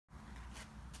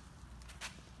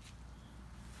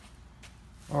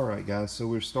Alright guys, so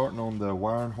we're starting on the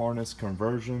wiring harness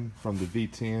conversion from the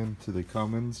V10 to the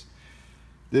Cummins.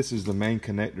 This is the main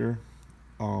connector.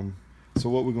 So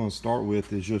what we're going to start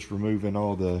with is just removing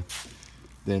all the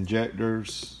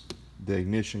injectors, the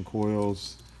ignition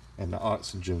coils, and the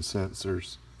oxygen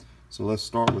sensors. So let's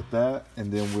start with that,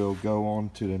 and then we'll go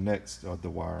on to the next of the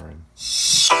wiring.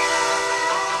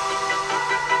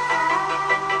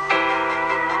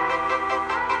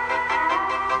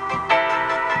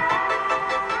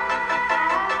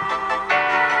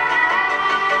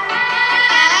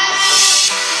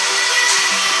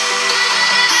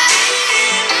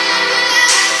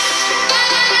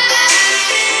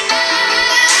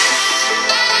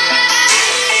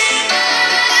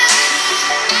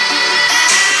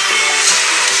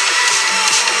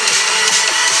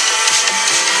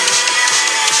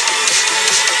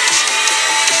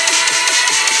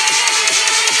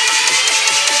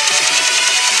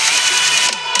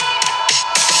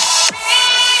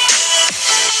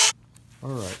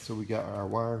 Alright, so we got our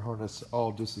wire harness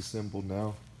all disassembled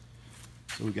now.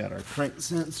 So we got our crank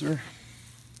sensor,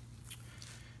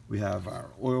 we have our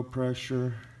oil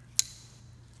pressure,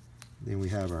 then we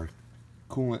have our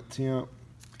coolant temp.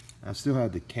 I still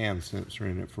have the cam sensor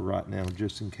in it for right now,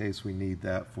 just in case we need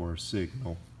that for a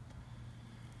signal.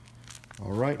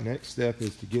 Alright, next step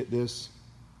is to get this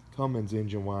Cummins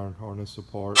engine wiring harness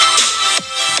apart.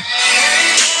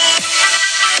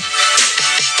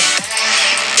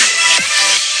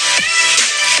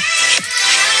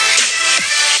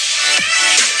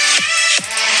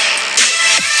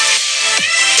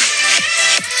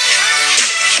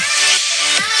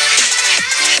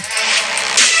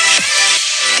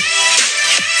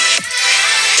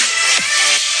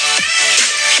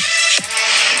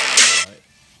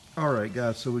 Alright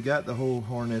guys, so we got the whole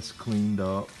harness cleaned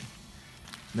up.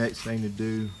 Next thing to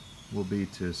do will be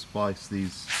to splice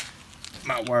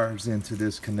my wires into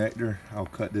this connector. I'll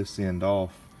cut this end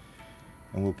off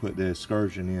and we'll put the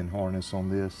Excursion in harness on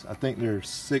this. I think there's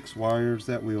 6 wires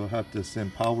that we'll have to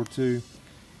send power to,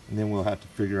 and then we'll have to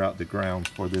figure out the ground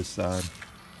for this side.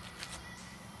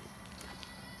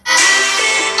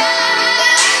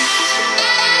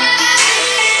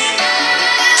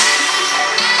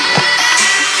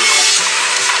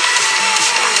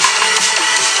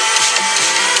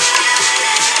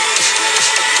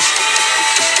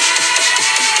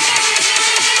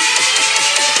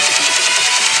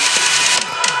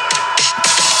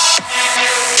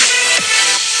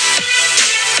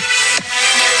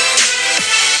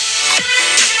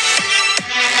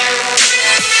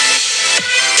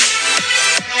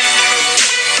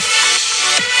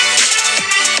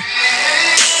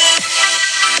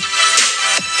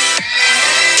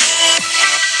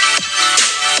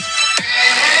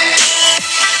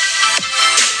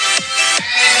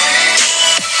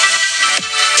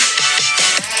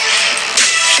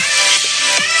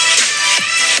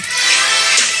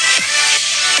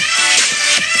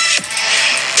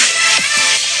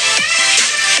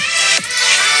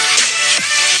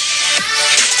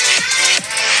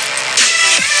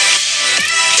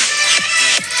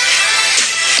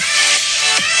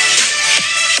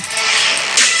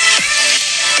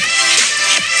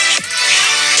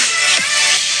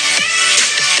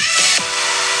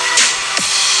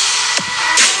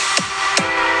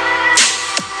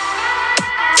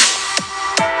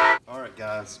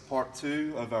 Part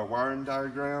 2 of our wiring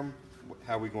diagram,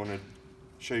 how we're going to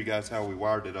show you guys how we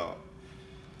wired it up.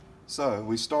 So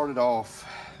we started off,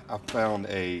 I found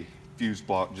a fuse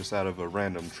block just out of a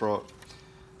random truck,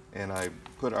 and I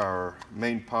put our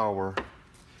main power,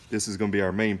 this is going to be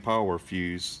our main power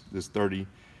fuse, this 30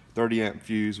 amp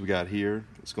fuse we got here.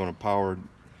 It's going to power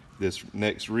this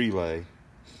next relay,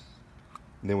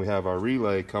 and then we have our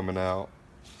relay coming out,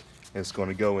 and it's going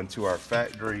to go into our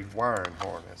factory wiring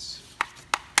harness.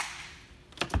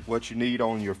 What you need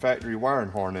on your factory wiring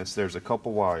harness, there's a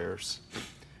couple wires.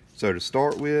 So to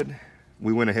start with,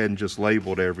 we went ahead and just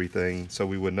labeled everything so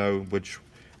we would know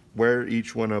where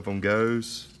each one of them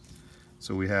goes.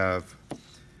 So we have,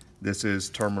 this is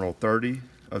terminal 30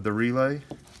 of the relay.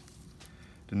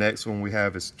 The next one we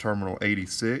have is terminal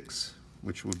 86,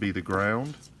 which would be the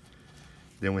ground.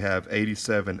 Then we have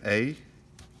 87A,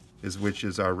 which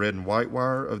is our red and white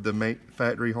wire of the main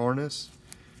factory harness.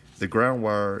 The ground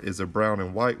wire is a brown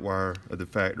and white wire of the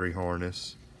factory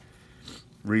harness.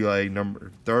 Relay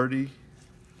number 30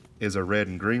 is a red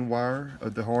and green wire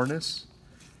of the harness.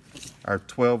 Our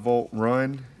 12-volt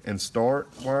run and start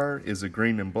wire is a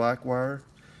green and black wire.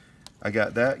 I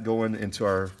got that going into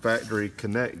our factory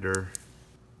connector,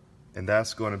 and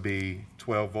that's going to be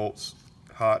 12 volts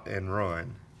hot and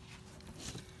run.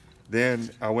 Then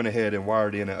I went ahead and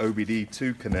wired in an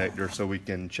OBD2 connector so we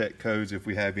can check codes if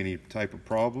we have any type of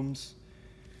problems.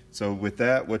 So with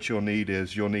that, what you'll need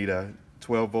is you'll need a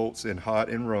 12 volts in hot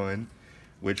and run,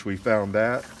 which we found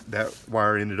that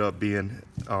wire ended up being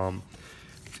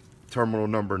terminal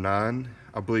number 9.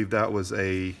 I believe that was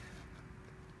a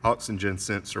oxygen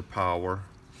sensor power.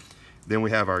 Then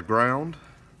we have our ground,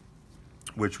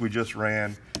 which we just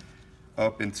ran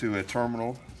up into a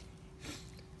terminal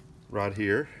right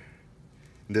here.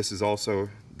 This is also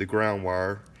the ground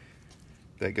wire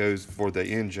that goes for the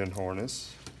engine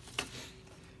harness.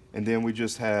 And then we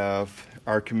just have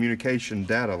our communication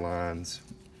data lines,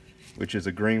 which is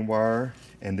a green wire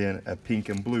and then a pink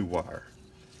and blue wire.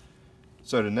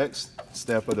 So the next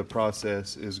step of the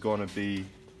process is going to be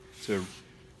to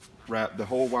wrap the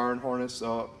whole wiring harness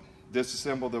up,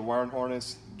 disassemble the wiring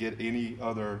harness, get any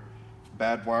other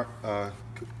bad wire,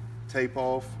 tape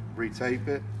off, retape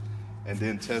it, and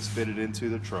then test fit it into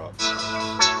the truck.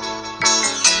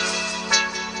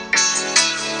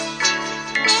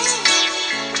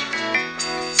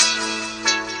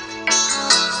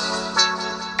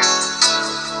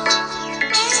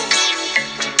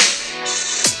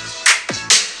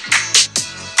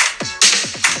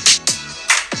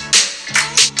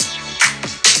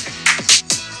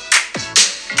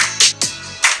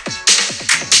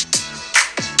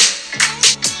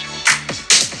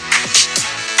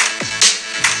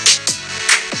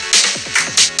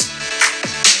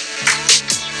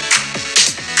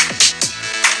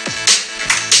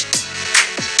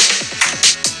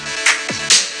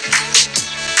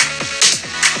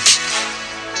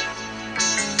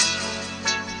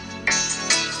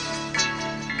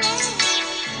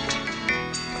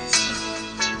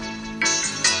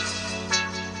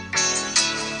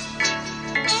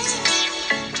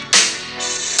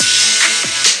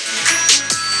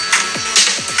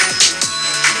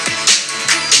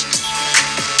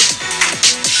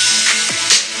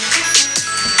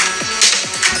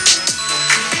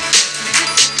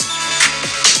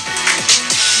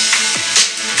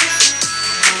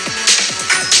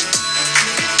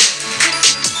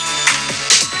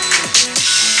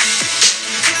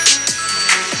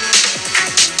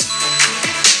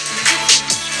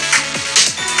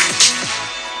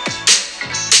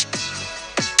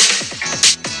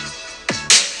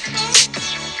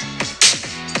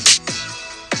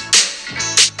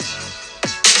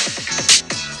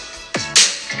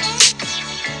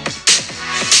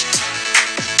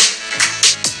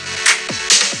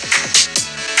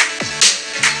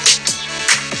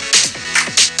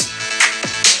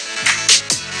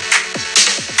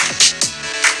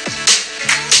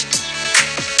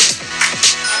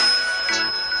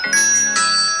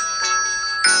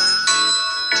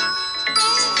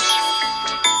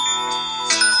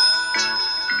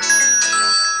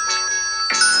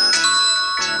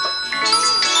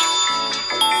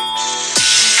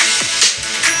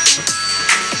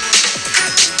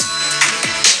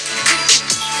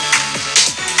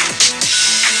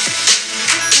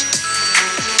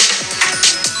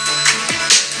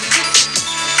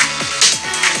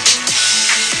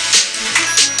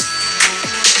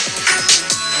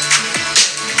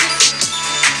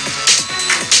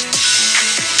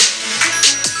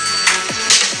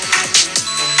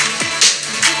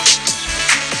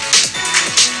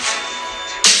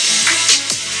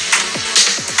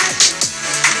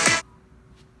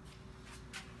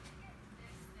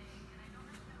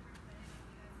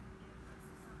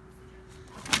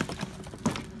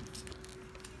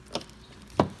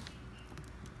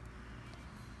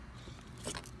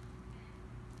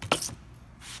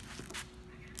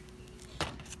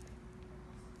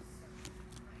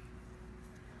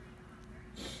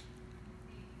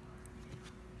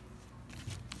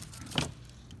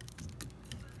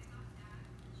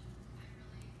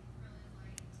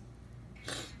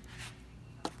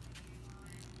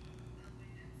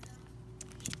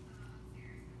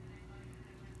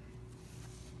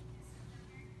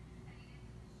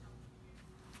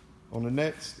 On the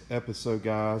next episode,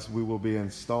 guys, we will be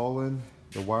installing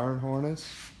the wiring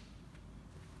harness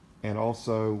and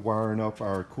also wiring up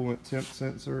our coolant temp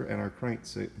sensor and our crank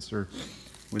sensor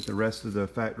with the rest of the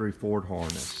factory Ford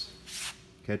harness.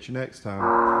 Catch you next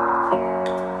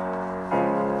time.